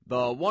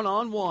The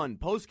one-on-one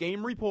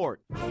post-game report.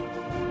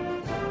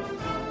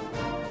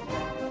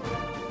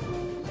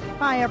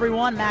 Hi,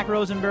 everyone. Mac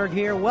Rosenberg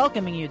here,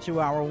 welcoming you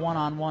to our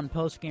one-on-one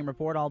post-game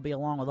report. I'll be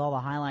along with all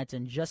the highlights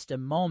in just a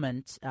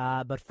moment.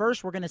 But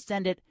first, we're going to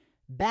send it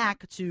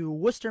back to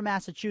Worcester,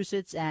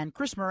 Massachusetts, and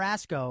Chris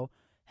Marasco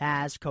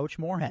has Coach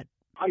Moorhead.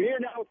 I'm here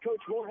now with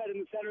Coach Moorhead in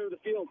the center of the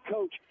field.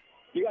 Coach,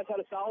 you guys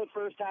had a solid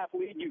first-half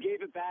lead. You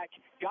gave it back,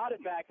 got it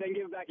back, then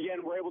gave it back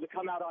again. Were able to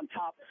come out on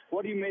top.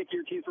 What do you make of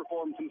your team's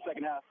performance in the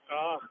second half?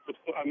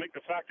 I make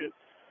the fact that,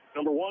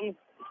 number one,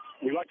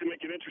 we like to make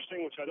it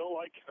interesting, which I don't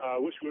like.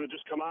 I wish we would have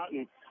just come out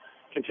and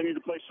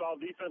continued to play solid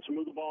defense and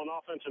move the ball on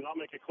offense and not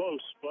make it close.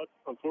 But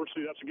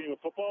unfortunately, that's a game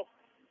of football.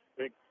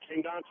 It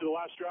came down to the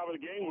last drive of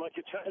the game, like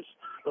it has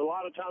a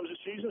lot of times this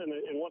season.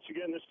 And once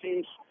again, this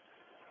team's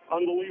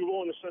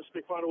unbelievable in the sense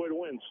that they find a way to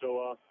win.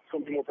 So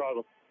couldn't be more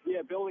proud of them.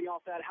 Yeah, building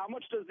off that, how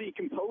much does the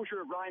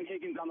composure of Ryan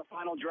Higgins on the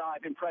final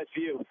drive impress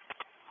you?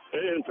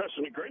 It impresses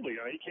me greatly.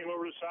 He came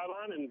over to the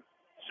sideline and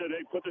said,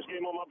 "Hey, put this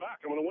game on my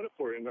back. I'm going to win it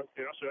for you." And I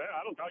said, "Hey,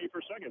 I don't doubt you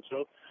for a second."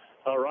 So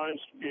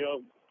Ryan's,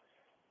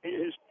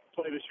 his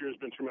play this year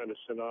has been tremendous,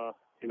 and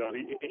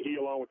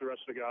he along with the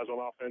rest of the guys on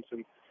offense,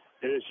 and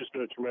it's just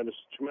been a tremendous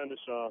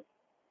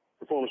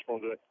performance for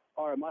him today.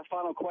 All right, my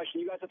final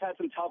question. You guys have had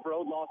some tough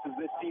road losses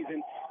this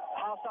season.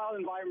 Hostile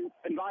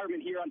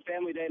environment here on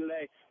Family Day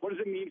today. What does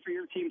it mean for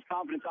your team's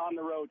confidence on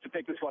the road to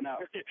pick this one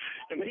out?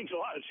 It means a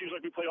lot. It seems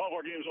like we play all of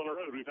our games on the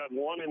road. We've had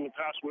one in the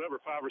past, 5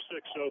 or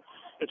 6. So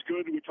it's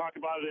good. We talked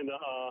about it in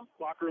the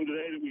locker room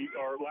today that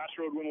our last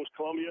road win was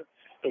Columbia,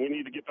 and we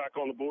need to get back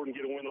on the board and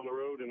get a win on the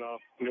road. And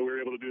we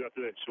were able to do that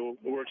today. So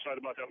we're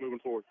excited about that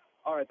moving forward.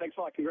 All right, thanks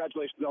a lot.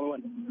 Congratulations on the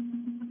win.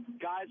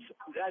 Guys,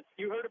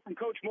 you heard it from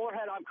Coach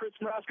Moorhead. I'm Chris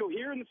Marasco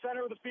here in the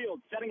center of the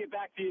field, sending it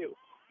back to you.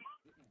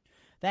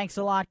 Thanks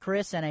a lot,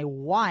 Chris, and a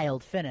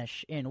wild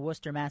finish in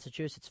Worcester,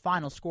 Massachusetts.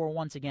 Final score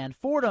once again,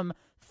 Fordham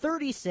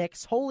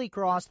 36, Holy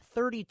Cross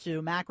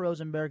 32. Mac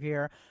Rosenberg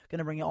here, going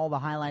to bring you all the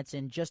highlights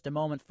in just a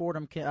moment.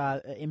 Fordham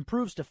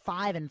improves to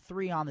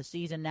 5-3 on the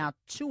season, now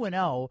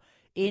 2-0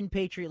 in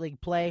Patriot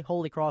League play.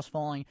 Holy Cross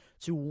falling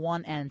to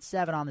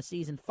 1-7 on the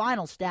season.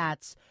 Final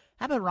stats.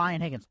 How about Ryan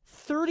Higgins?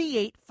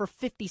 38 for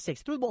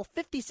 56. Threw the ball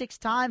 56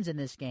 times in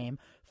this game.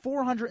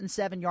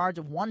 407 yards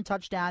of 1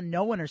 touchdown,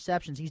 no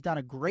interceptions. He's done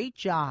a great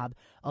job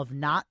of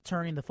not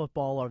turning the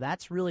football over.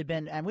 That's really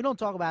been, and we don't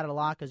talk about it a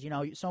lot because,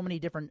 so many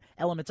different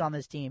elements on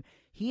this team.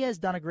 He has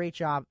done a great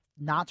job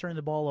not turning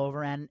the ball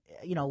over and,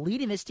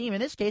 leading this team, in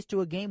this case,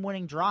 to a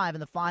game-winning drive in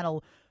the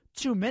final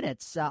 2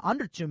 minutes,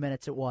 under 2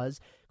 minutes it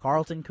was.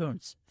 Carlton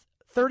Kuntz.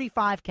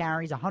 35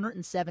 carries,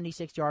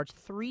 176 yards,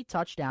 3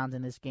 touchdowns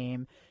in this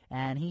game,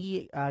 and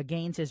he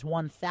gains his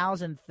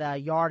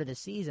 1,000th yard of the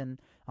season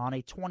on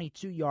a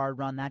 22-yard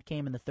run. That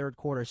came in the third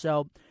quarter.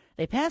 So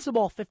they pass the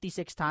ball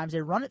 56 times.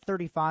 They run it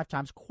 35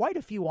 times. Quite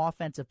a few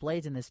offensive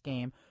plays in this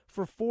game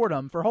for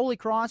Fordham. For Holy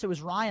Cross, it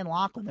was Ryan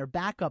Lachlan, their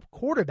backup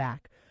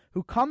quarterback,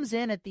 who comes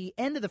in at the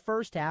end of the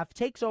first half,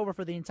 takes over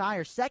for the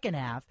entire second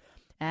half,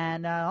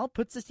 and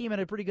puts this team in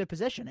a pretty good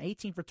position.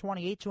 18 for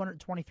 28,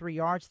 223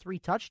 yards, 3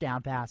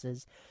 touchdown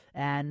passes,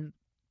 and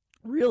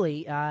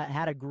really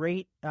had a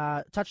great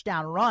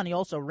touchdown run. He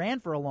also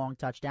ran for a long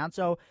touchdown,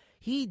 so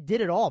he did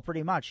it all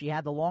pretty much. He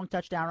had the long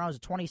touchdown run. It was a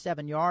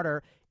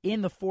 27-yarder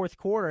in the fourth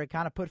quarter. It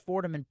kind of put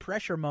Fordham in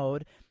pressure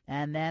mode,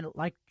 and then,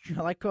 like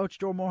Coach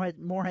Joe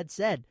Moorhead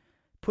said,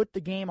 put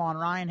the game on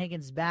Ryan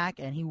Higgins' back,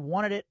 and he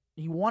wanted it.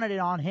 He wanted it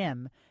on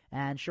him,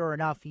 and sure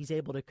enough, he's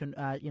able to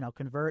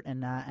convert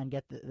and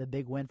get the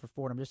big win for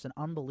Fordham. Just an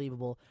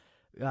unbelievable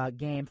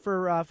game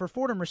for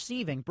Fordham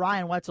receiving.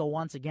 Brian Wetzel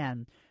once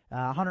again,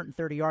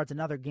 130 yards,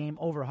 another game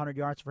over 100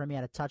 yards for him. He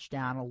had a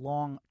touchdown, a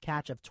long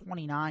catch of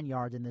 29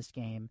 yards in this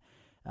game.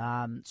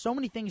 So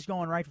many things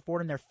going right for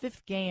Fordham. Their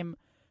fifth game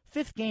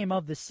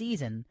of the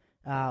season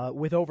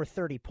with over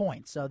 30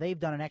 points. So they've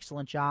done an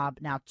excellent job.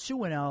 Now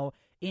 2-0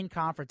 in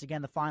conference.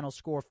 Again, the final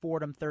score,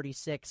 Fordham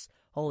 36,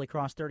 Holy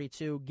Cross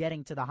 32.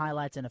 Getting to the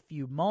highlights in a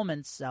few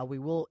moments. We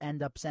will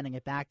end up sending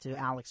it back to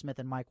Alex Smith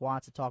and Mike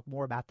Watts to talk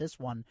more about this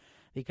one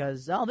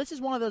because this is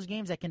one of those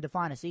games that can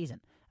define a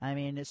season. I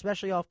mean,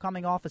 especially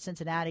coming off a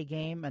Cincinnati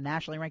game, a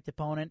nationally ranked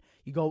opponent.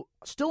 You go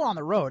still on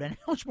the road, and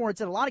Coach Moore had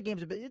said a lot of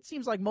games, but it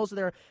seems like most of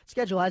their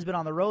schedule has been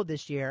on the road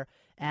this year.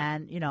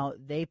 And,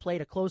 they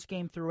played a close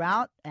game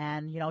throughout,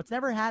 and, it's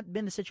never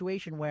been the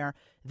situation where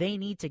they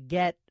need to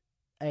get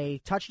a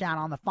touchdown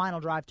on the final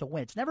drive to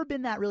win. It's never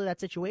been that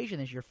situation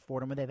this year for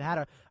Fordham where they've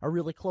had a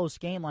really close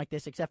game like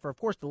this, except for, of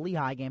course, the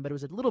Lehigh game, but it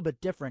was a little bit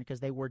different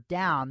because they were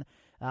down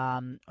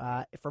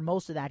for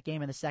most of that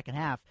game in the second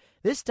half.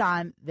 This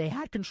time, they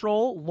had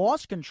control,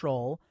 lost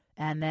control,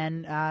 and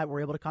then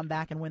we're able to come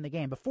back and win the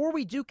game. Before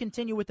we do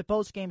continue with the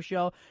post-game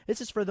show,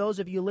 this is for those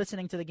of you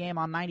listening to the game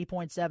on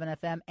 90.7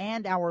 FM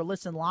and our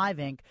Listen Live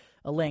Inc.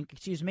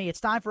 It's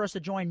time for us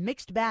to join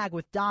Mixed Bag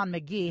with Don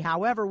McGee.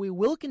 However, we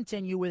will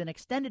continue with an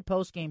extended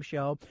postgame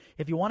show.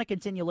 If you want to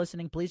continue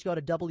listening, please go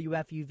to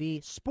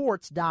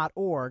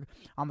WFUVSports.org.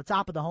 On the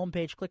top of the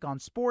homepage, click on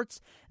Sports,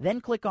 then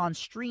click on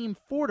Stream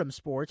Fordham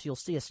Sports. You'll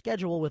see a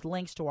schedule with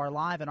links to our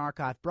live and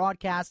archive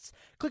broadcasts.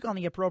 Click on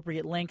the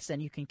appropriate links,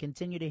 and you can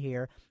continue to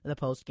hear the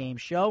postgame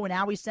show. And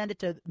now we send it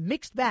to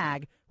Mixed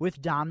Bag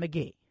with Don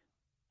McGee.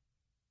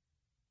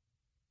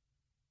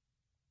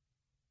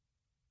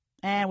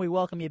 And we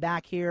welcome you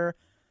back here,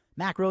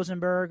 Mac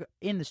Rosenberg,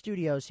 in the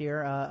studios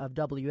here of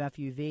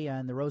WFUV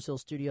and the Rose Hill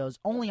Studios,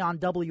 only on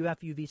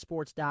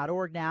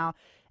WFUVSports.org now.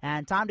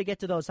 And time to get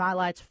to those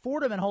highlights.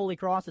 Fordham and Holy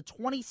Cross, the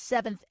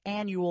 27th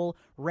annual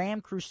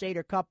Ram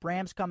Crusader Cup.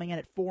 Rams coming in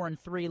at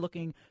 4-3,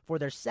 looking for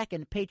their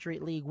second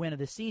Patriot League win of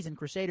the season.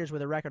 Crusaders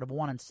with a record of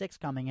 1-6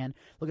 coming in,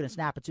 looking to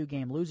snap a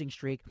 2-game losing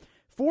streak.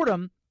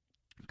 Fordham,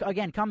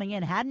 again, coming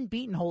in, hadn't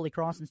beaten Holy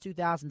Cross since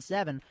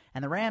 2007,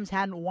 and the Rams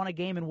hadn't won a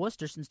game in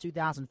Worcester since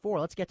 2004.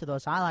 Let's get to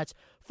those highlights.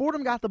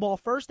 Fordham got the ball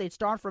first. They'd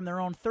start from their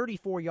own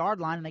 34-yard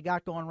line, and they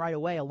got going right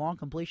away. A long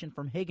completion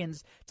from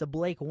Higgins to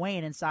Blake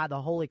Wayne inside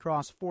the Holy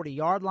Cross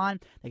 40-yard line.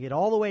 They get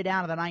all the way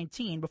down to the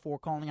 19 before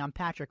calling on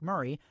Patrick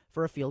Murray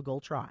for a field goal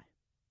try.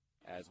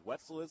 As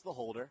Wetzel is the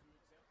holder.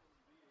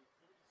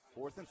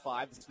 4th and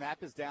 5. The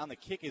snap is down. The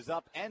kick is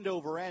up end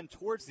over end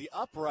towards the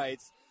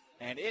uprights,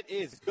 and it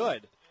is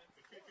good.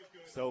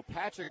 So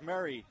Patrick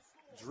Murray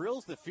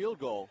drills the field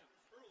goal.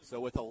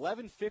 So with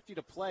 11:50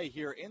 to play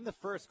here in the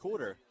first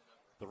quarter,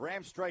 the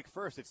Rams strike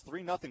first. It's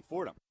 3-0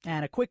 Fordham.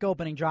 And a quick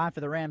opening drive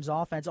for the Rams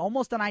offense.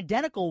 Almost an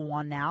identical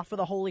one now for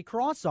the Holy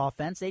Cross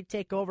offense. They'd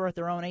take over at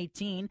their own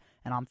 18.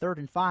 And on 3rd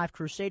and 5,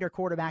 Crusader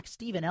quarterback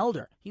Steven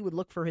Elder. He would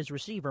look for his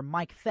receiver,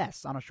 Mike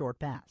Fess, on a short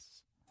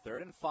pass.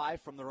 3rd and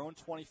 5 from their own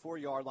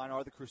 24-yard line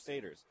are the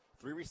Crusaders.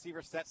 3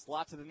 receiver set,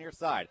 slot to the near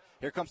side.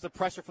 Here comes the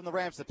pressure from the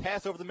Rams. The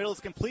pass over the middle is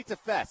complete to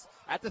Fess.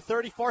 At the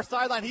 30, far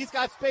sideline, he's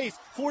got space.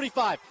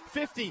 45,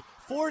 50,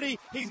 40.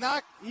 He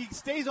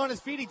stays on his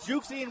feet. He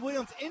jukes Ian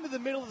Williams into the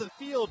middle of the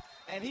field,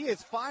 and he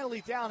is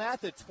finally down at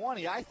the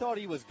 20. I thought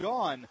he was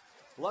gone.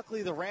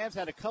 Luckily, the Rams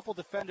had a couple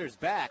defenders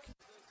back,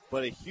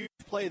 but a huge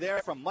play there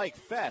from Mike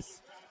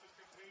Fess,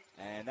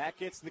 and that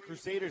gets the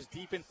Crusaders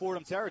deep in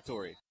Fordham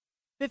territory.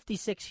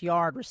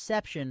 56-yard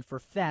reception for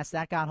Fess.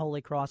 That got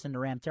Holy Cross into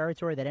Ram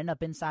territory. They'd end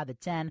up inside the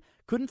 10.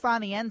 Couldn't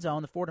find the end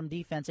zone. The Fordham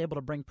defense able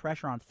to bring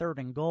pressure on 3rd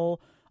and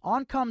goal.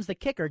 On comes the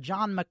kicker,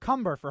 John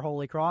McCumber for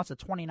Holy Cross, a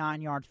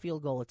 29-yard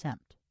field goal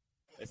attempt.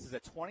 This is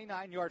a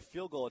 29-yard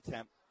field goal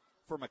attempt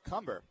for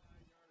McCumber.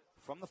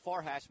 From the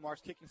far hash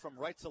marks, kicking from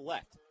right to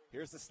left.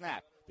 Here's the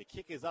snap. The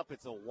kick is up.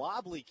 It's a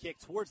wobbly kick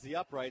towards the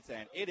uprights,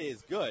 and it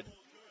is good.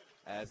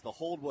 As the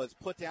hold was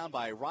put down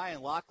by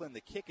Ryan Lachlan,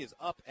 the kick is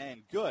up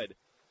and good.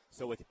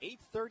 So with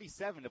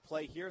 8:37 to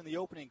play here in the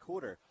opening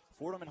quarter,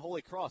 Fordham and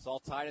Holy Cross all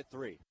tied at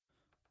 3.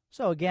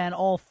 So again,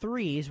 all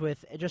threes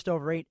with just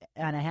over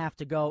 8.5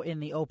 to go in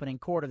the opening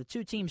quarter. The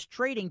two teams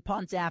trading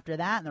punts after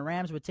that, and the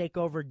Rams would take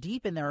over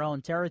deep in their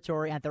own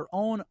territory at their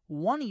own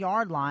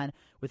 1-yard line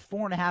with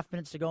 4.5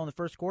 minutes to go in the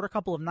first quarter. A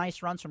couple of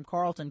nice runs from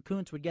Carlton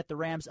Kuntz would get the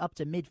Rams up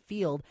to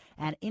midfield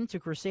and into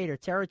Crusader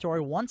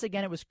territory. Once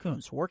again, it was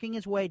Kuntz working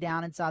his way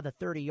down inside the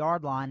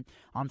 30-yard line.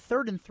 On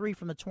 3rd and 3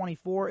 from the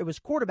 24, it was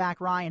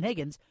quarterback Ryan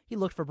Higgins. He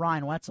looked for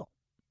Brian Wetzel.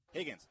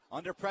 Higgins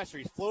under pressure.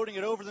 He's floating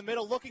it over the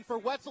middle, looking for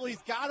Wetzel.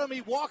 He's got him.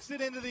 He walks it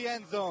into the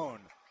end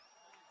zone.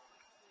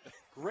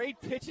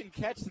 Great pitch and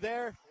catch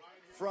there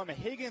from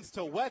Higgins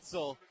to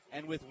Wetzel.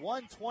 And with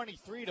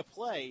 1:23 to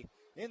play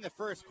in the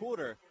first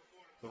quarter,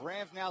 the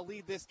Rams now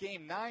lead this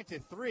game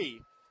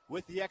 9-3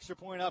 with the extra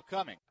point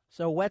upcoming.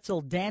 So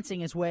Wetzel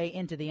dancing his way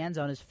into the end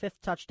zone, his 5th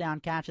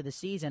touchdown catch of the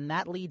season.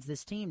 That leads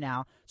this team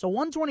now. So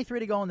 1:23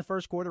 to go in the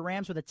first quarter.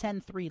 Rams with a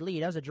 10-3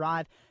 lead. That was a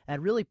drive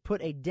that really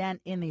put a dent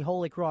in the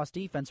Holy Cross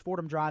defense.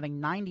 Fordham driving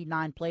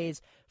 99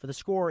 plays for the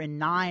score in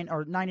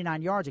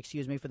 99 yards,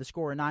 for the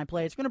score in 9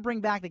 plays. It's going to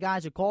bring back the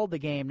guys who called the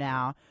game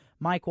now,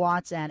 Mike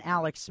Watts and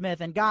Alex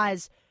Smith. And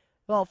guys,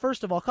 well,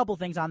 first of all, a couple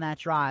things on that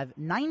drive.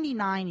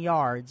 99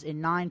 yards in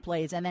 9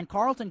 plays, and then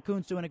Carlton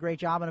Kuntz doing a great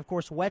job, and, of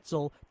course,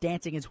 Wetzel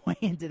dancing his way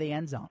into the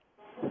end zone.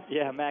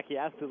 Yeah, Mac, he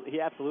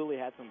absolutely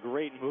had some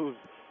great moves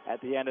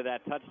at the end of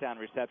that touchdown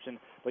reception.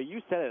 But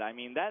you said it. I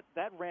mean, that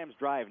Rams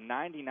drive,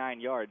 99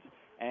 yards,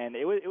 and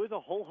it was a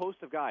whole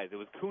host of guys. It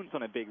was Kuntz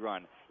on a big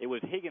run. It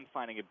was Higgins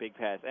finding a big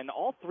pass. And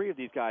all three of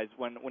these guys,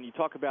 when you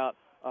talk about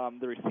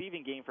the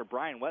receiving game for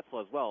Brian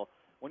Wetzel as well,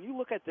 when you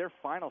look at their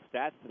final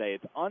stats today,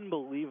 it's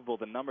unbelievable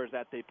the numbers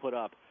that they put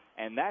up.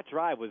 And that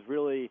drive was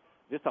really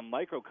just a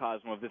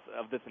microcosm of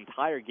this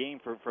entire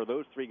game for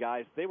those three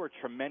guys. They were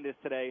tremendous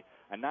today.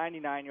 A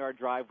 99-yard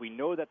drive. We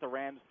know that the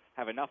Rams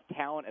have enough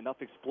talent,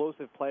 enough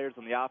explosive players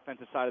on the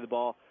offensive side of the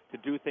ball to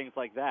do things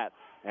like that.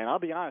 And I'll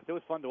be honest, it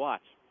was fun to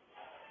watch.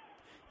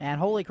 And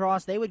Holy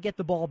Cross, they would get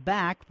the ball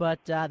back,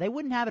 but they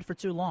wouldn't have it for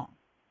too long.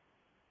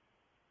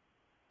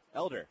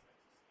 Elder,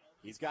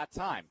 he's got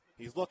time.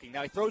 He's looking.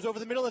 Now he throws over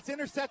the middle. It's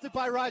intercepted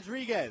by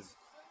Rodriguez.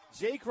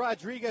 Jake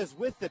Rodriguez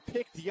with the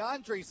pick.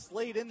 DeAndre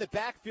Slade in the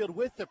backfield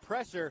with the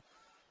pressure.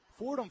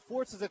 Fordham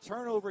forces a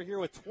turnover here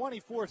with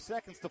 24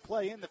 seconds to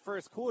play in the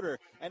first quarter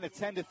and a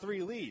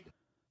 10-3 lead.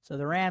 So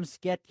the Rams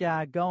get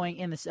going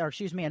in this, or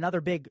excuse me,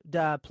 another big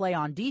play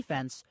on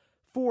defense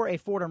for a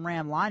Fordham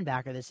Ram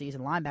linebacker this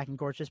season. Linebacking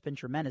course just been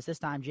tremendous. This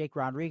time, Jake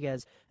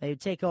Rodriguez, they would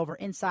take over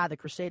inside the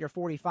Crusader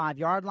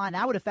 45-yard line.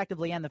 That would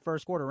effectively end the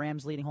first quarter.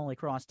 Rams leading Holy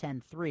Cross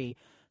 10-3.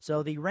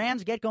 So the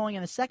Rams get going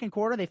in the second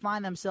quarter. They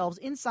find themselves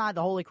inside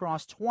the Holy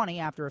Cross 20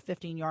 after a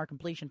 15-yard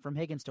completion from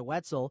Higgins to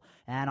Wetzel.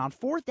 And on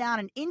 4th down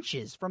and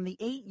inches from the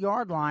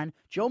 8-yard line,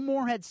 Joe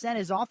Moorhead sent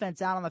his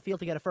offense out on the field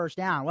to get a first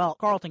down. Well,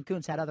 Carlton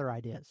Kuntz had other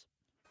ideas.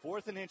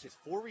 4th and inches,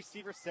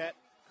 4-receiver set.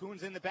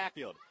 Kuhns in the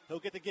backfield. He'll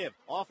get the give.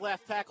 Off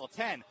left tackle.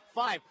 10,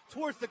 5,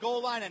 towards the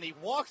goal line, and he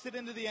walks it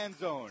into the end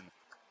zone.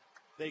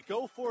 They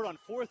go for it on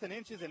 4th and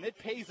inches, and it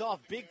pays off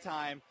big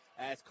time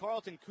as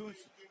Carlton Kuntz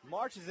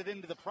marches it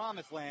into the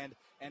promised land.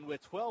 And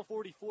with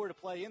 12:44 to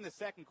play in the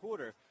second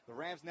quarter, the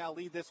Rams now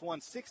lead this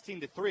one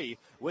 16-3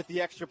 with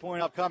the extra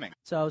point upcoming.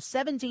 So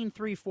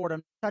 17-3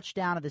 Fordham,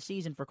 touchdown of the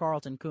season for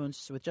Carlton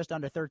Kuntz with just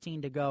under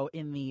 13 to go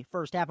in the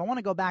first half. I want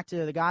to go back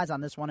to the guys on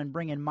this one and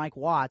bring in Mike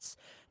Watts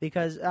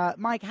because,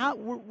 Mike,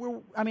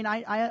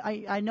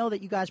 I know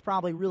that you guys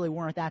probably really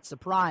weren't that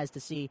surprised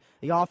to see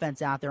the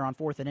offense out there on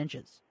 4th and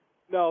inches.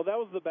 No, that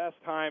was the best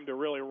time to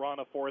really run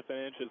a 4th and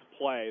inches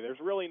play.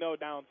 There's really no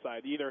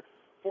downside. Either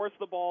force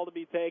the ball to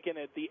be taken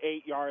at the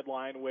 8-yard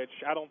line, which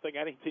I don't think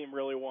any team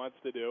really wants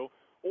to do,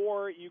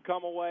 or you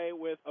come away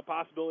with a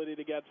possibility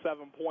to get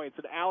 7 points.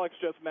 And Alex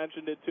just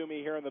mentioned it to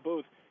me here in the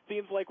booth.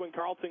 Seems like when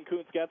Carlton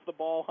Kuntz gets the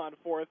ball on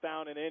 4th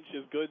down and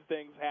inches, good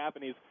things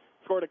happen. He's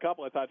scored a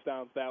couple of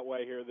touchdowns that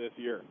way here this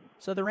year.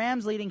 So the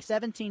Rams leading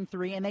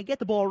 17-3, and they get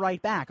the ball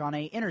right back on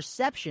an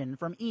interception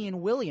from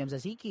Ian Williams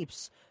as he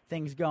keeps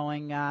things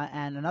going,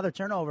 and another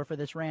turnover for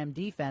this Ram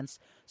defense.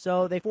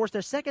 So they forced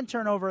their second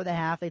turnover of the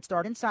half. They'd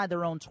start inside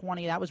their own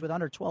 20. That was with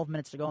under 12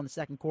 minutes to go in the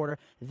second quarter.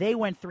 They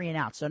went 3 and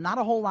out, so not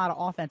a whole lot of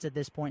offense at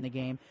this point in the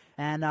game.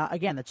 And,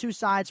 again, the two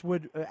sides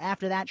would,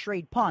 after that,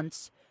 trade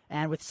punts.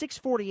 And with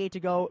 6:48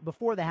 to go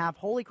before the half,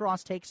 Holy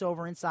Cross takes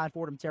over inside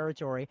Fordham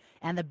territory.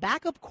 And the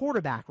backup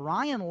quarterback,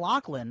 Ryan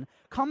Lachlan,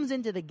 comes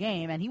into the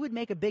game, and he would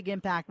make a big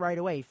impact right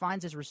away. He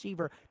finds his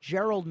receiver,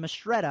 Gerald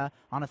Mastretta,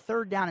 on a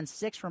 3rd down and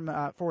 6 for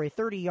a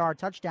 30-yard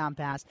touchdown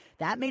pass.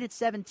 That made it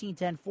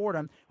 17-10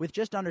 Fordham with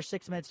just under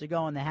 6 minutes to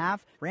go in the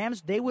half.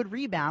 Rams, they would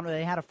rebound.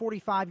 They had a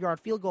 45-yard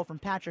field goal from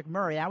Patrick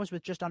Murray. That was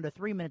with just under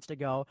 3 minutes to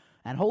go.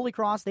 And Holy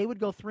Cross, they would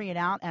go 3 and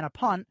out, and a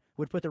punt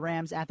would put the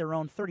Rams at their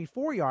own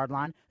 34-yard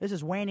line. This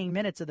is waning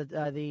minutes of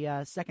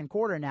the second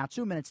quarter now,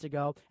 2 minutes to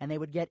go, and they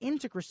would get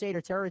into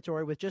Crusader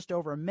territory with just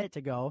over a minute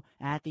to go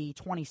at the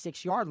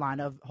 26-yard line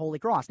of Holy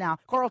Cross. Now,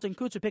 Carlton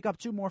Kuntz would pick up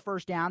 2 more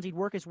first downs. He'd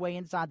work his way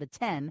inside the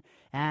 10,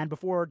 and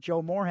before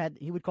Joe Moorhead,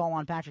 he would call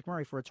on Patrick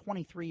Murray for a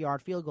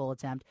 23-yard field goal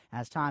attempt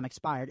as time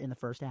expired in the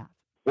first half.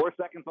 4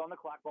 seconds on the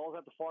clock. Ball's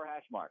at the far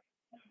hash mark.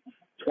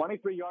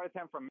 23-yard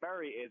attempt from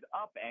Murray is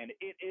up, and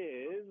it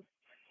is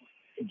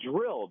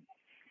drilled.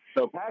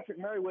 So Patrick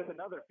Murray with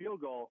another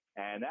field goal,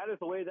 and that is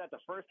the way that the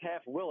first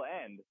half will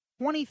end.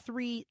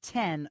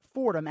 23-10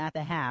 Fordham at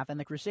the half, and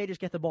the Crusaders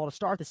get the ball to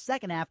start the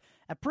second half.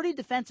 A pretty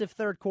defensive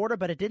third quarter,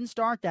 but it didn't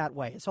start that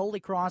way, as Holy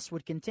Cross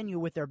would continue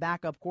with their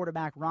backup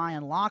quarterback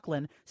Ryan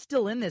Lachlan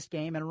still in this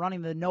game and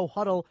running the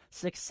no-huddle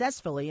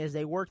successfully as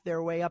they worked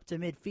their way up to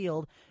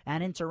midfield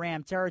and into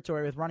Ram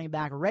territory with running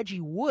back Reggie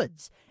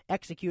Woods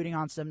executing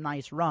on some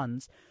nice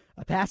runs.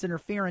 A pass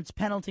interference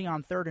penalty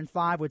on 3rd and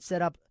 5 would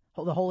set up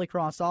the Holy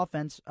Cross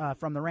offense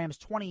from the Rams'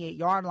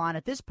 28-yard line.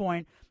 At this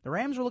point, the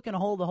Rams were looking to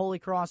hold the Holy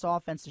Cross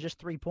offense to just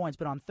 3 points,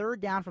 but on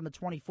 3rd down from the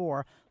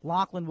 24,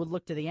 Lachlan would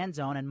look to the end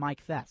zone and Mike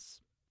Fess.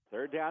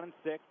 3rd down and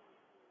 6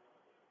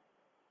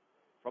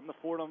 from the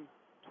Fordham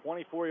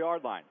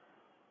 24-yard line.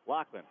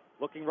 Lachlan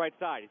looking right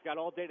side. He's got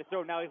all day to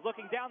throw. Now he's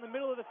looking down the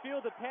middle of the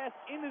field. The pass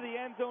into the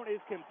end zone is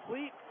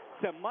complete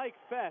to Mike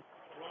Fess.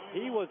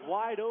 He was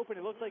wide open.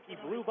 It looked like he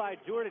blew by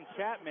Jordan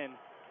Chapman.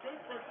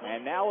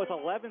 And now with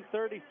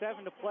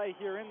 11:37 to play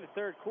here in the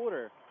third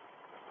quarter,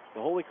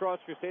 the Holy Cross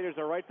Crusaders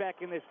are right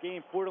back in this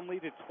game. Fordham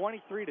leads at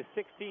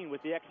 23-16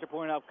 with the extra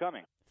point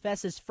upcoming.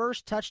 Fess's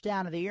first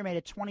touchdown of the year made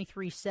it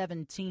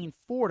 23-17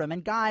 Fordham.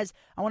 And guys,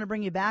 I want to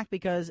bring you back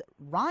because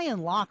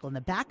Ryan Lachlan,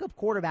 the backup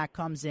quarterback,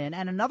 comes in,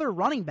 and another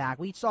running back.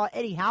 We saw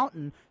Eddie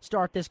Houghton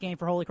start this game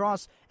for Holy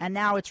Cross, and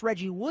now it's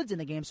Reggie Woods in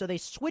the game. So they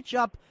switch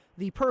up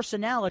the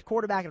personnel at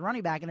quarterback and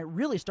running back, and it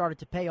really started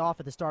to pay off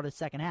at the start of the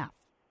second half.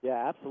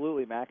 Yeah,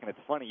 absolutely, Mac, and it's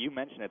funny, you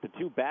mentioned it. The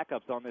 2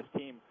 backups on this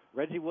team,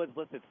 Reggie Woods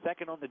listed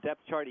second on the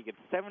depth chart. He gets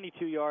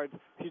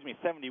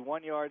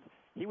 71 yards.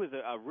 He was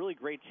a really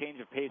great change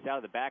of pace out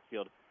of the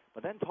backfield.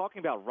 But then talking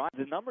about Ryan,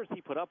 the numbers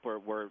he put up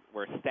were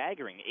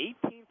staggering.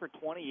 18 for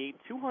 28,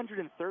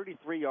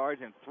 233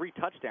 yards, and 3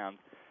 touchdowns.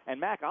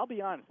 And, Mac, I'll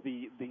be honest,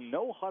 the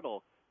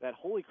no-huddle that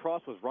Holy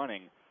Cross was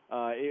running,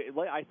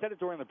 I said it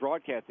during the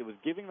broadcast, it was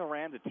giving the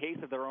Rams a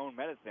taste of their own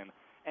medicine.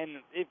 And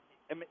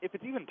if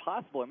it's even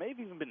possible, it may have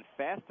even been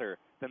faster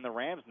than the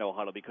Rams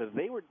no-huddle because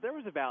there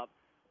was about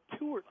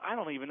 2 or I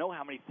don't even know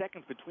how many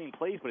seconds between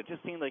plays, but it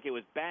just seemed like it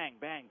was bang,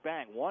 bang,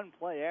 bang, one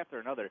play after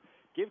another.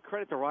 give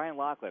credit to Ryan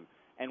Loughlin.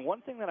 And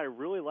one thing that I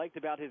really liked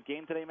about his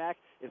game today, Mac,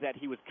 is that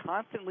he was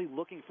constantly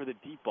looking for the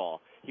deep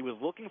ball. He was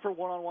looking for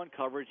one-on-one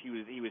coverage.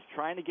 He was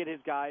trying to get his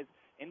guys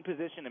in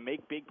position to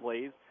make big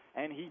plays,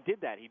 and he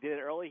did that. He did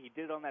it early. He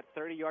did it on that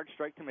 30-yard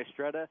strike to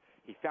Mistretta.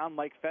 He found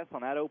Mike Fess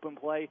on that open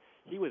play.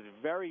 He was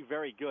very,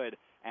 very good,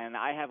 and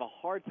I have a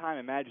hard time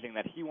imagining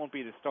that he won't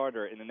be the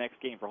starter in the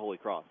next game for Holy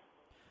Cross.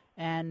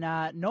 And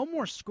no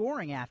more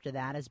scoring after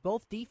that, as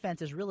both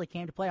defenses really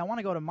came to play. I want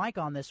to go to Mike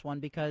on this one,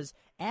 because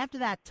after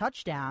that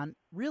touchdown,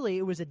 really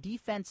it was a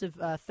defensive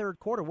third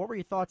quarter. What were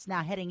your thoughts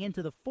now heading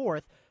into the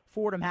fourth?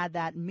 Fordham had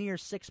that mere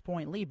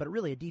 6-point lead, but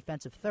really a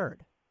defensive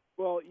third.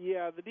 Well,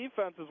 yeah, the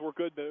defenses were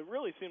good, but it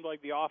really seemed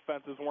like the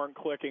offenses weren't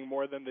clicking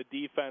more than the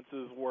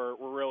defenses were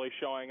really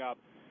showing up.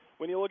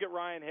 When you look at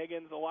Ryan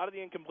Higgins, a lot of the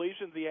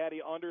incompletions he had,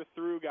 he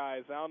underthrew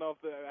guys. I don't know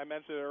if I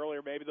mentioned it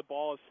earlier, maybe the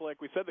ball is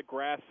slick. We said the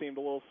grass seemed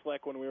a little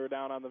slick when we were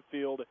down on the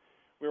field.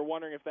 We were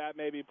wondering if that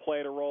maybe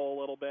played a role a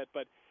little bit,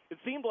 but it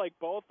seemed like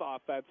both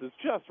offenses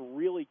just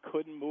really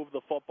couldn't move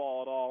the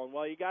football at all. And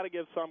while you got to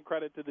give some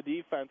credit to the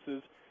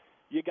defenses,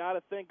 you got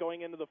to think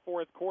going into the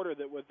fourth quarter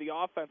that with the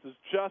offenses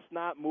just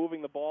not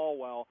moving the ball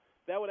well,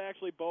 that would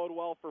actually bode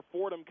well for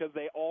Fordham because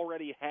they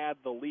already had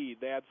the lead.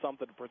 They had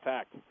something to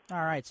protect. All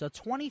right, so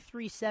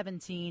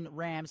 23-17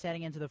 Rams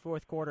heading into the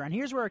fourth quarter. And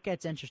here's where it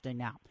gets interesting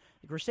now.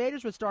 The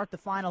Crusaders would start the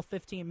final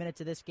 15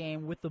 minutes of this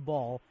game with the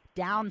ball,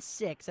 down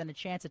 6, and a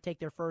chance to take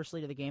their first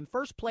lead of the game.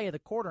 First play of the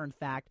quarter, in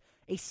fact,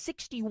 a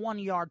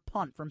 61-yard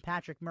punt from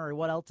Patrick Murray.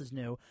 What else is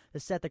new? To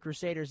set the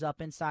Crusaders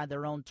up inside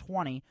their own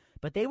 20.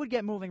 But they would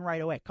get moving right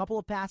away. A couple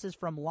of passes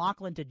from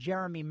Loughlin to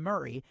Jeremy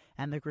Murray,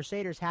 and the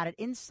Crusaders had it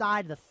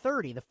inside the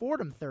 30, the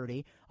Fordham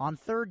 30. On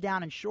third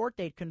down and short,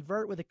 they'd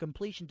convert with a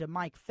completion to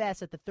Mike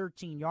Fess at the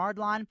 13-yard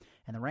line,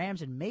 and the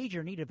Rams in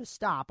major need of a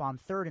stop on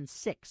 3rd and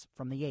 6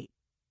 from the 8.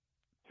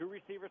 Two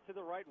receivers to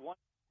the right, one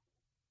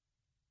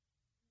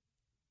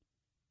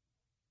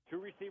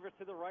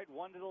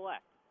to the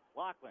left.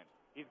 Loughlin,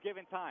 he's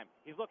given time.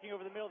 He's looking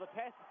over the middle. The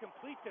pass is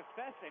complete to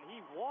Fess, and he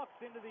walks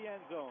into the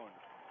end zone.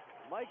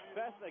 Mike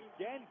Fess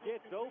again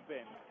gets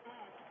open,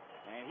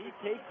 and he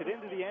takes it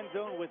into the end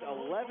zone with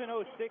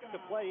 11:06 to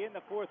play in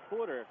the fourth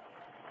quarter.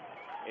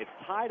 It's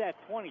tied at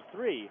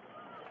 23,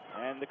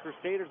 and the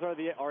Crusaders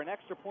are an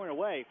extra point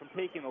away from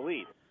taking the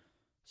lead.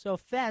 So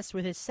Fess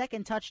with his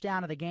second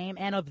touchdown of the game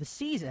and of the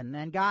season.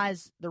 And,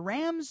 guys, the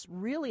Rams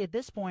really at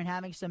this point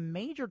having some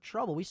major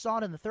trouble. We saw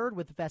it in the third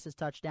with Fess's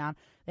touchdown.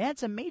 They had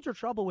some major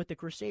trouble with the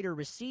Crusader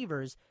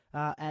receivers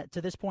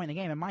to this point in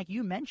the game. And, Mike,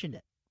 you mentioned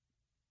it.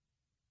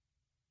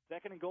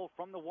 Second and goal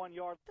from the 1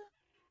 yard.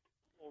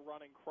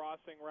 Running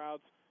crossing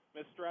routes.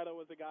 Mistretta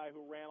was a guy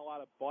who ran a lot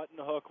of button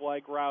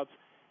hook-like routes.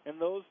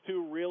 And those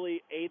two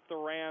really ate the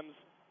Rams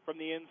from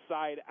the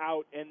inside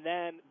out, and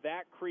then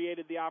that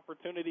created the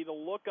opportunity to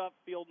look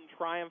upfield and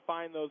try and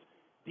find those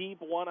deep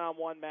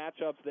one-on-one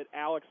matchups that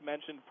Alex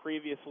mentioned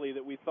previously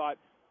that we thought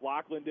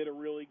Loughlin did a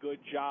really good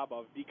job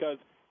of, because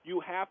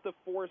you have to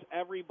force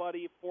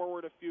everybody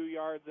forward a few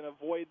yards and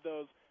avoid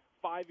those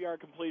 5-yard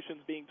completions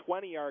being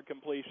 20-yard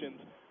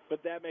completions,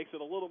 but that makes it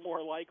a little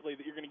more likely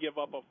that you're going to give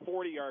up a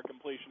 40-yard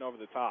completion over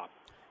the top.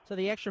 So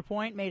the extra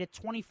point made it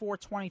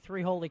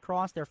 24-23 Holy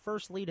Cross, their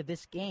first lead of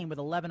this game with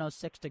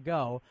 11:06 to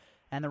go.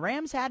 And the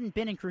Rams hadn't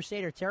been in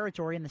Crusader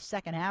territory in the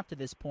second half to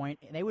this point.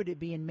 They would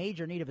be in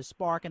major need of a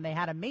spark, and they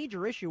had a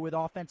major issue with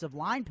offensive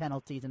line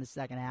penalties in the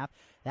second half.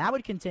 That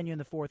would continue in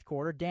the fourth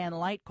quarter. Dan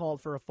Light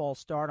called for a false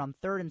start on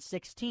 3rd and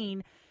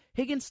 16.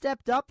 Higgins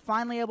stepped up,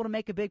 finally able to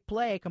make a big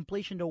play. A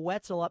completion to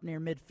Wetzel up near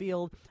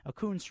midfield. A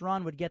Kuntz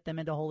run would get them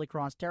into Holy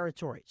Cross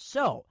territory.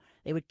 So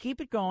they would keep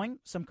it going.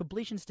 Some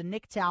completions to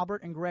Nick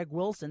Talbert and Greg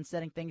Wilson,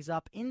 setting things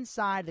up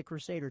inside the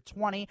Crusader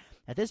 20.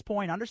 At this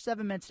point, under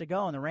 7 minutes to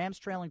go, and the Rams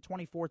trailing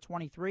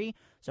 24-23.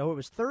 So it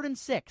was 3rd and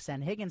 6,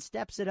 and Higgins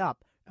steps it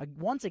up.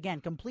 Once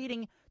again,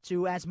 completing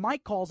to, as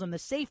Mike calls him, the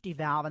safety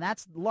valve, and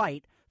that's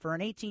Light, for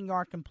an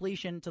 18-yard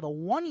completion to the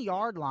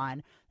 1-yard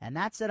line, and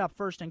that set up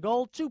 1st and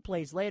goal. 2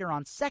 plays later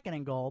on 2nd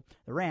and goal,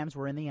 the Rams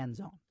were in the end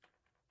zone.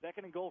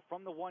 2nd and goal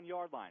from the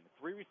 1-yard line.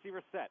 3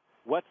 receiver set.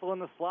 Wetzel in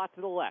the slot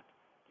to the left.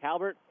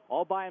 Talbert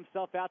all by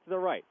himself out to the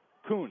right.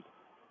 Kuntz.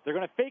 They're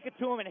going to fake it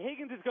to him, and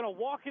Higgins is going to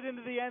walk it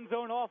into the end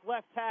zone off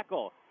left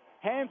tackle.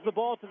 Hands the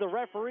ball to the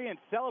referee and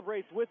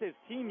celebrates with his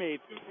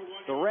teammates.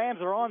 The Rams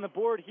are on the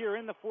board here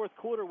in the fourth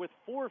quarter with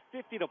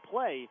 4:50 to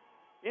play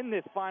in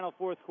this final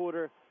fourth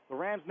quarter. The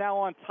Rams now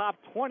on top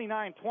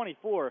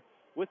 29-24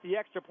 with the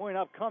extra point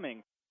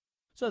upcoming.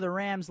 So the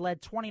Rams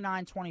led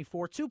 29-24.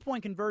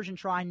 2-point conversion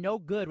try, no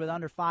good with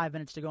under 5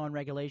 minutes to go in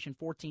regulation.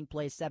 14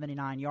 plays,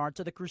 79 yards.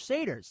 So the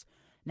Crusaders,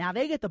 now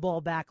they get the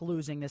ball back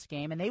losing this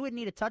game, and they would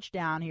need a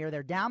touchdown here.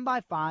 They're down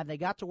by 5. They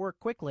got to work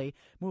quickly,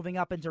 moving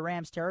up into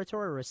Rams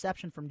territory. A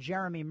reception from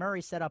Jeremy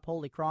Murray set up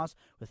Holy Cross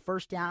with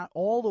first down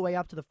all the way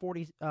up to the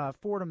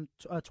Fordham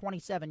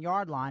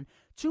 27-yard line.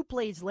 2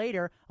 plays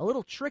later, a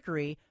little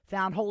trickery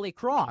found Holy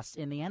Cross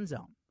in the end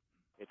zone.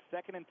 It's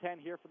 2nd and 10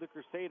 here for the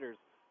Crusaders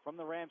from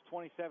the Rams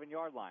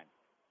 27-yard line.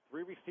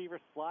 3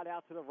 receivers slot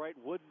out to the right.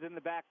 Woods is in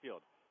the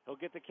backfield. He'll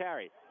get the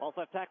carry. Off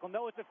left tackle.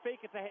 No, it's a fake.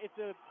 It's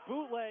a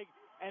bootleg.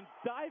 And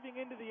diving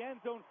into the end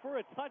zone for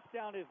a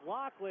touchdown is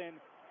Lachlan.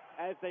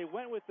 As they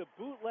went with the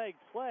bootleg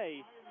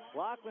play,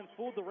 Lachlan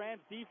fooled the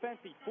Rams defense.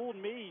 He fooled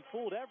me. He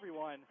fooled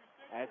everyone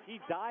as he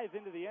dives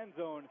into the end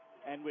zone.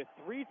 And with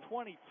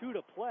 3:22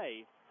 to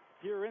play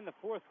here in the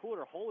fourth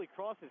quarter, Holy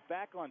Cross is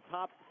back on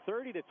top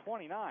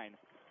 30-29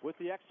 with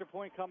the extra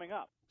point coming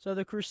up. So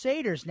the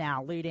Crusaders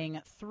now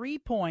leading 3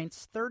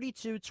 points,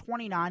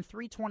 32-29,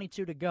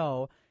 3:22 to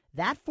go.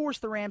 That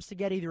forced the Rams to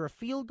get either a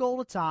field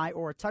goal to tie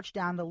or a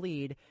touchdown to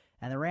lead,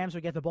 and the Rams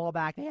would get the ball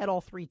back. They had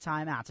all 3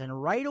 timeouts,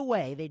 and right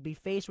away they'd be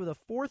faced with a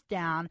 4th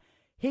down.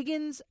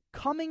 Higgins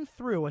coming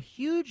through, a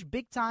huge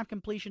big-time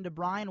completion to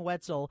Brian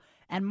Wetzel.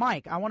 And,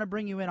 Mike, I want to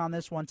bring you in on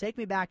this one. Take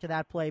me back to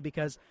that play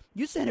because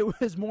you said it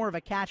was more of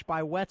a catch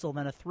by Wetzel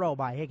than a throw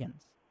by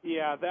Higgins.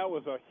 Yeah, that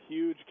was a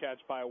huge catch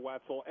by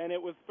Wetzel, and it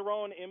was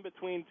thrown in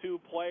between 2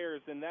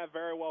 players, and that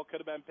very well could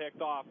have been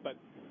picked off. But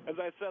as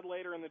I said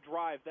later in the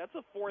drive, that's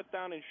a 4th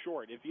down and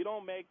short. If you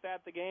don't make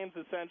that, the game's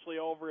essentially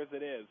over as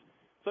it is.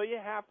 So you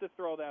have to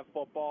throw that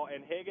football,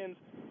 and Higgins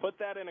put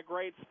that in a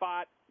great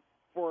spot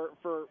for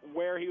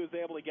where he was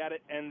able to get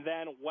it, and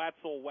then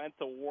Wetzel went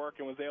to work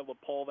and was able to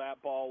pull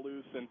that ball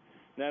loose and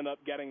ended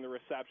up getting the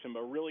reception.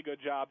 But really good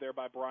job there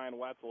by Brian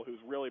Wetzel, who's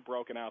really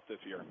broken out this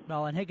year.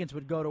 Well, and Higgins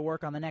would go to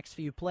work on the next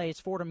few plays.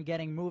 Fordham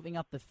moving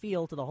up the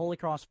field to the Holy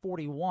Cross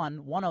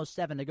 41,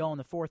 1:07 to go in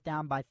the 4th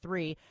down by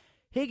 3.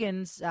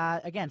 Higgins,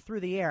 again,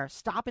 through the air,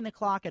 stopping the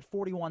clock at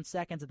 41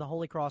 seconds at the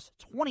Holy Cross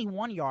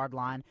 21-yard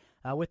line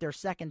with their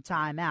 2nd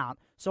timeout.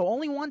 So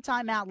only 1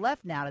 timeout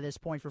left now to this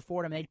point for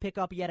Fordham. They'd pick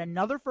up yet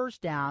another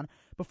 1st down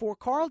before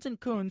Carlton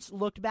Kuntz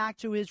looked back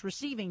to his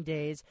receiving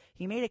days.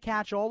 He made a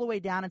catch all the way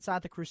down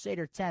inside the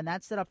Crusader 10.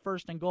 That set up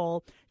 1st and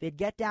goal. They'd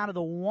get down to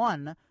the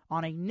 1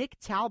 on a Nick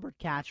Talbert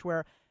catch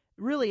where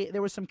really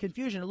there was some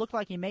confusion. It looked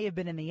like he may have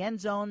been in the end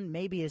zone.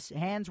 Maybe his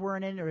hands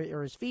weren't in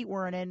or his feet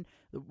weren't in.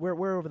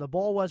 Wherever the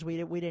ball was, we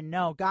didn't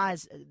know.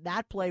 Guys,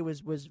 that play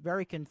was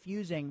very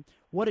confusing.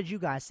 What did you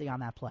guys see on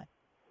that play?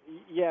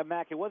 Yeah,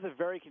 Mac, it was a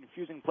very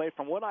confusing play.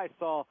 From what I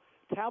saw,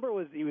 Talbert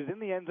was in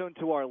the end zone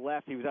to our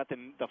left. He was at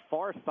the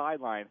far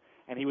sideline,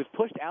 and he was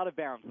pushed out of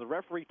bounds. The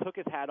referee took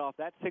his hat off.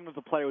 That signals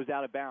the player was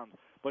out of bounds,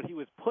 but he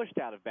was pushed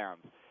out of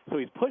bounds. So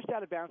he's pushed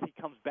out of bounds.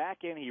 He comes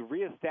back in. He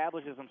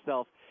reestablishes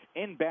himself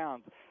in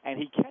bounds, and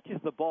he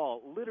catches the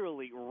ball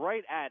literally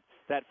right at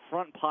that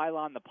front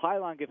pylon. The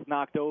pylon gets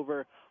knocked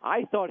over.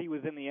 I thought he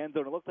was in the end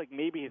zone. It looked like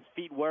maybe his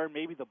feet were,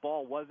 maybe the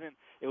ball wasn't.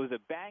 It was a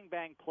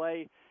bang-bang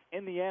play.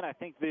 In the end, I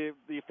think the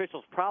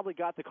officials probably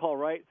got the call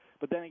right.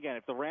 But then again,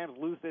 if the Rams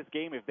lose this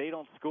game, if they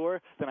don't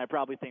score, then I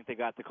probably think they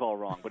got the call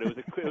wrong. But it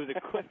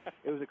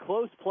was a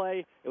close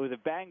play. It was a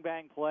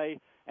bang-bang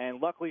play.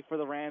 And luckily for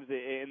the Rams,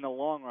 in the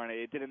long run,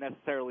 it didn't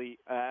necessarily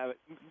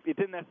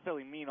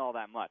mean all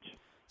that much.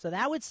 So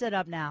that would set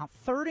up now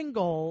 3rd and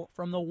goal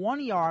from the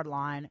 1-yard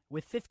line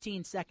with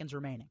 15 seconds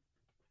remaining.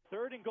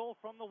 3rd and goal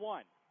from the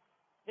 1.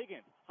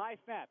 Higgins, high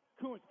snap.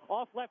 Kuntz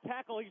off left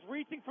tackle. He's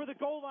reaching for the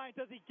goal line.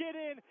 Does he get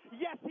in?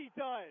 Yes, he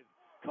does.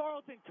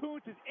 Carlton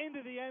Kuntz is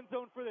into the end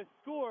zone for the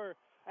score.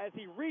 As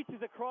he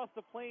reaches across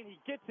the plane, he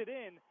gets it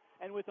in.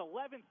 And with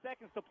 11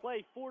 seconds to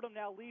play, Fordham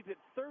now leads at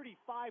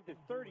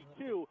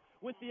 35-32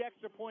 with the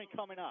extra point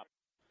coming up.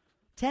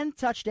 10th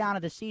touchdown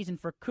of the season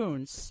for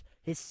Kuntz,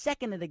 his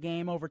 2nd of the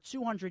game, over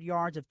 200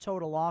 yards of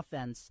total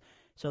offense.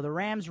 So the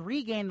Rams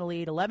regain the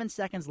lead, 11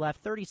 seconds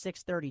left,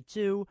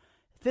 36-32.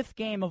 5th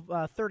game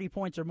of 30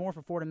 points or more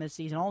for Fordham this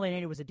season. All they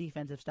needed was a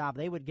defensive stop.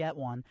 They would get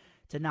one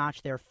to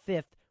notch their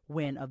 5th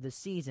win of the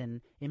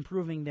season,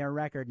 improving their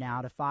record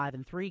now to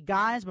 5-3.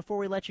 Guys, before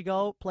we let you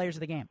go, players of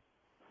the game.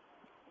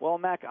 Well,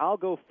 Mac, I'll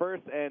go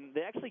first, and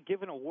they actually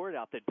give an award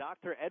out, the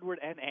Dr. Edward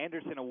N.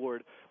 Anderson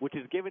Award, which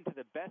is given to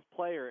the best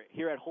player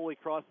here at Holy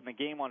Cross in the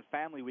game on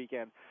Family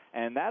Weekend,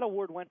 and that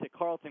award went to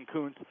Carlton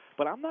Kuntz,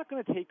 but I'm not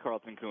going to take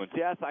Carlton Kuntz.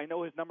 Yes, I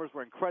know his numbers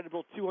were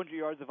incredible, 200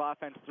 yards of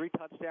offense, 3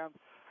 touchdowns.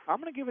 I'm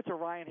going to give it to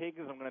Ryan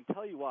Higgins. I'm going to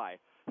tell you why.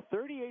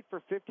 38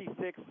 for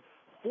 56,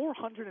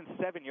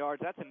 407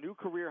 yards. That's a new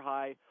career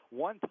high,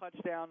 1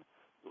 touchdown.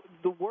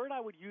 The word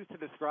I would use to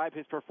describe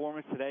his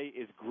performance today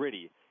is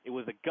gritty. It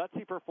was a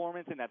gutsy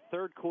performance in that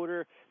 3rd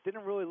quarter.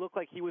 Didn't really look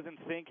like he was in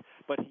sync,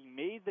 but he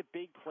made the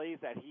big plays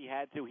that he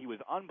had to. He was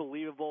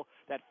unbelievable.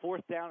 That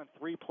 4th down and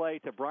 3 play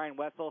to Brian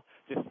Wetzel,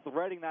 just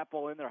threading that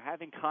ball in there,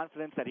 having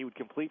confidence that he would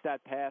complete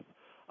that pass.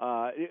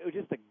 It was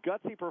just a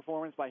gutsy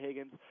performance by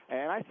Higgins.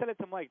 And I said it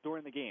to Mike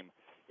during the game.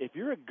 If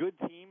you're a good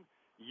team,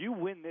 you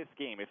win this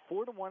game. If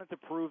Fordham wanted to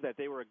prove that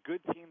they were a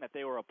good team, that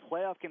they were a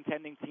playoff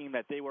contending team,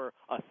 that they were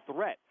a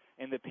threat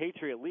in the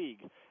Patriot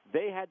League,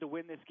 they had to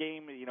win this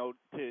game,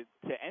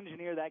 to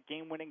engineer that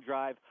game-winning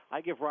drive.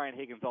 I give Ryan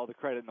Higgins all the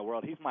credit in the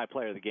world. He's my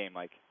player of the game,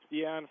 Mike.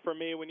 Yeah, and for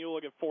me, when you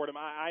look at Fordham,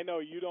 I know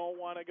you don't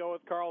want to go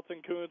with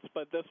Carlton Kuntz,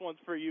 but this one's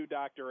for you,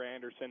 Dr.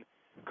 Anderson.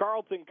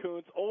 Carlton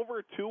Kuntz,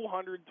 over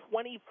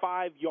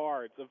 225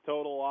 yards of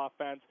total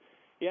offense.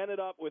 He ended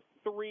up with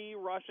 3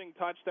 rushing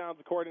touchdowns,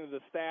 according to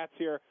the stats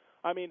here.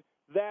 I mean,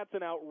 That's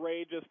an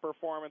outrageous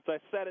performance. I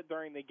said it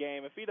during the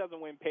game. If he doesn't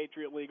win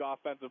Patriot League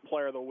Offensive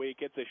Player of the Week,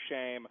 it's a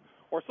shame.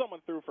 Or someone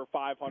threw for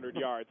 500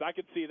 yards. I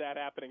could see that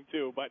happening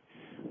too. But,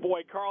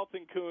 boy,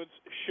 Carlton Kuntz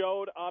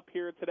showed up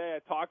here today. I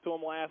talked to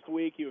him last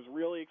week. He was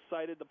really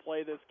excited to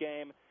play this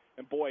game.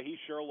 And, boy, he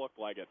sure looked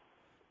like it.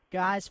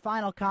 Guys,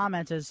 final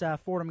comments as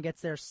Fordham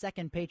gets their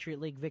second Patriot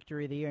League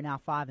victory of the year, now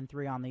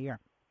 5-3 on the year.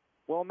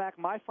 Well, Mac,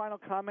 my final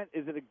comment,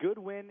 is it a good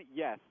win?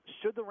 Yes.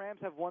 Should the Rams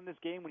have won this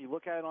game when you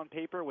look at it on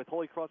paper with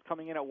Holy Cross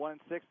coming in at 1-6?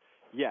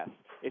 Yes.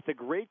 It's a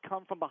great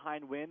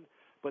come-from-behind win,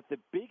 but the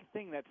big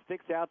thing that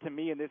sticks out to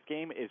me in this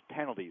game is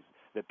penalties.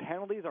 The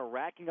penalties are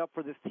racking up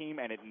for this team,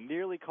 and it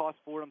nearly cost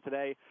Fordham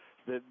today.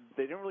 They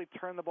didn't really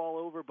turn the ball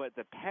over, but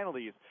the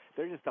penalties,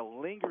 they're just a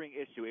lingering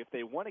issue. If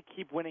they want to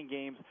keep winning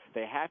games,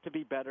 they have to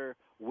be better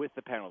with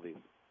the penalties.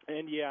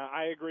 And, yeah,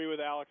 I agree with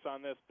Alex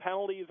on this.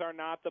 Penalties are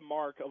not the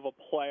mark of a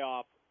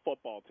playoff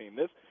football team.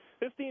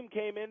 This team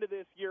came into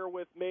this year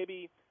with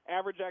maybe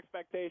average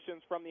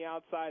expectations from the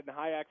outside and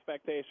high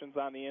expectations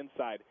on the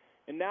inside.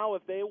 And now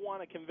if they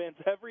want to convince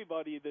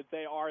everybody that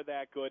they are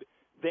that good,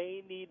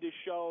 they need to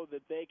show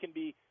that they can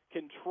be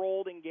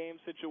controlled in game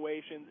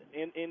situations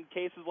in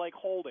cases like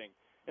holding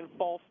and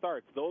false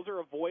starts. Those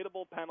are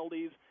avoidable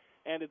penalties,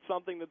 and it's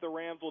something that the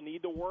Rams will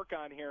need to work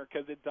on here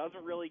because it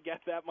doesn't really get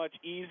that much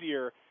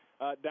easier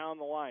down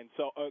the line.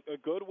 So a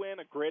good win,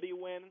 a gritty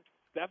win,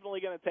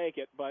 definitely going to take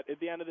it, but at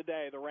the end of the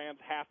day, the Rams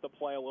have to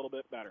play a little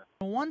bit better.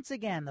 Once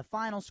again, the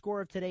final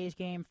score of today's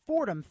game,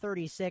 Fordham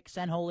 36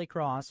 and Holy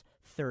Cross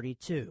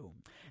 32.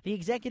 The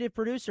executive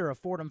producer of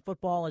Fordham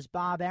football is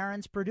Bob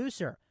Aarons.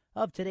 Producer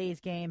of today's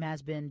game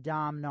has been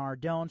Dom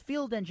Nardone.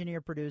 Field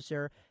engineer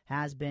producer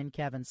has been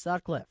Kevin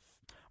Sutcliffe.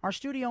 Our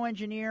studio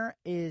engineer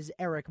is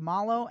Eric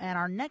Malo, and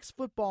our next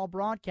football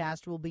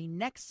broadcast will be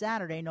next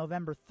Saturday,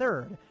 November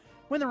 3rd,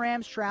 when the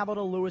Rams travel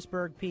to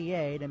Lewisburg,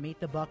 PA to meet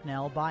the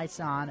Bucknell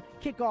Bison.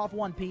 Kickoff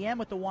 1 p.m.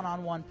 with the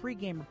one-on-one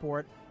pregame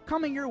report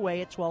coming your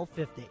way at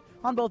 12:50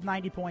 on both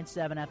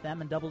 90.7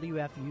 FM and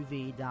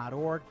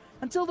WFUV.org.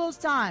 Until those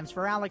times,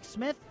 for Alex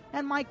Smith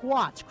and Mike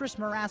Watts, Chris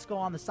Marasco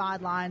on the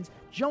sidelines,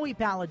 Joey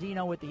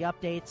Palladino with the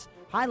updates,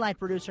 highlight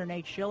producer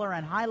Nate Schiller,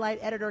 and highlight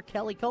editor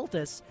Kelly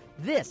Cultus,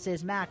 this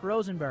is Mac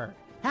Rosenberg.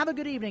 Have a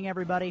good evening,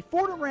 everybody.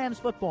 Fordham Rams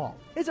football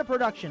is a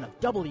production of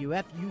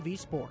WFUV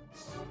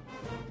Sports.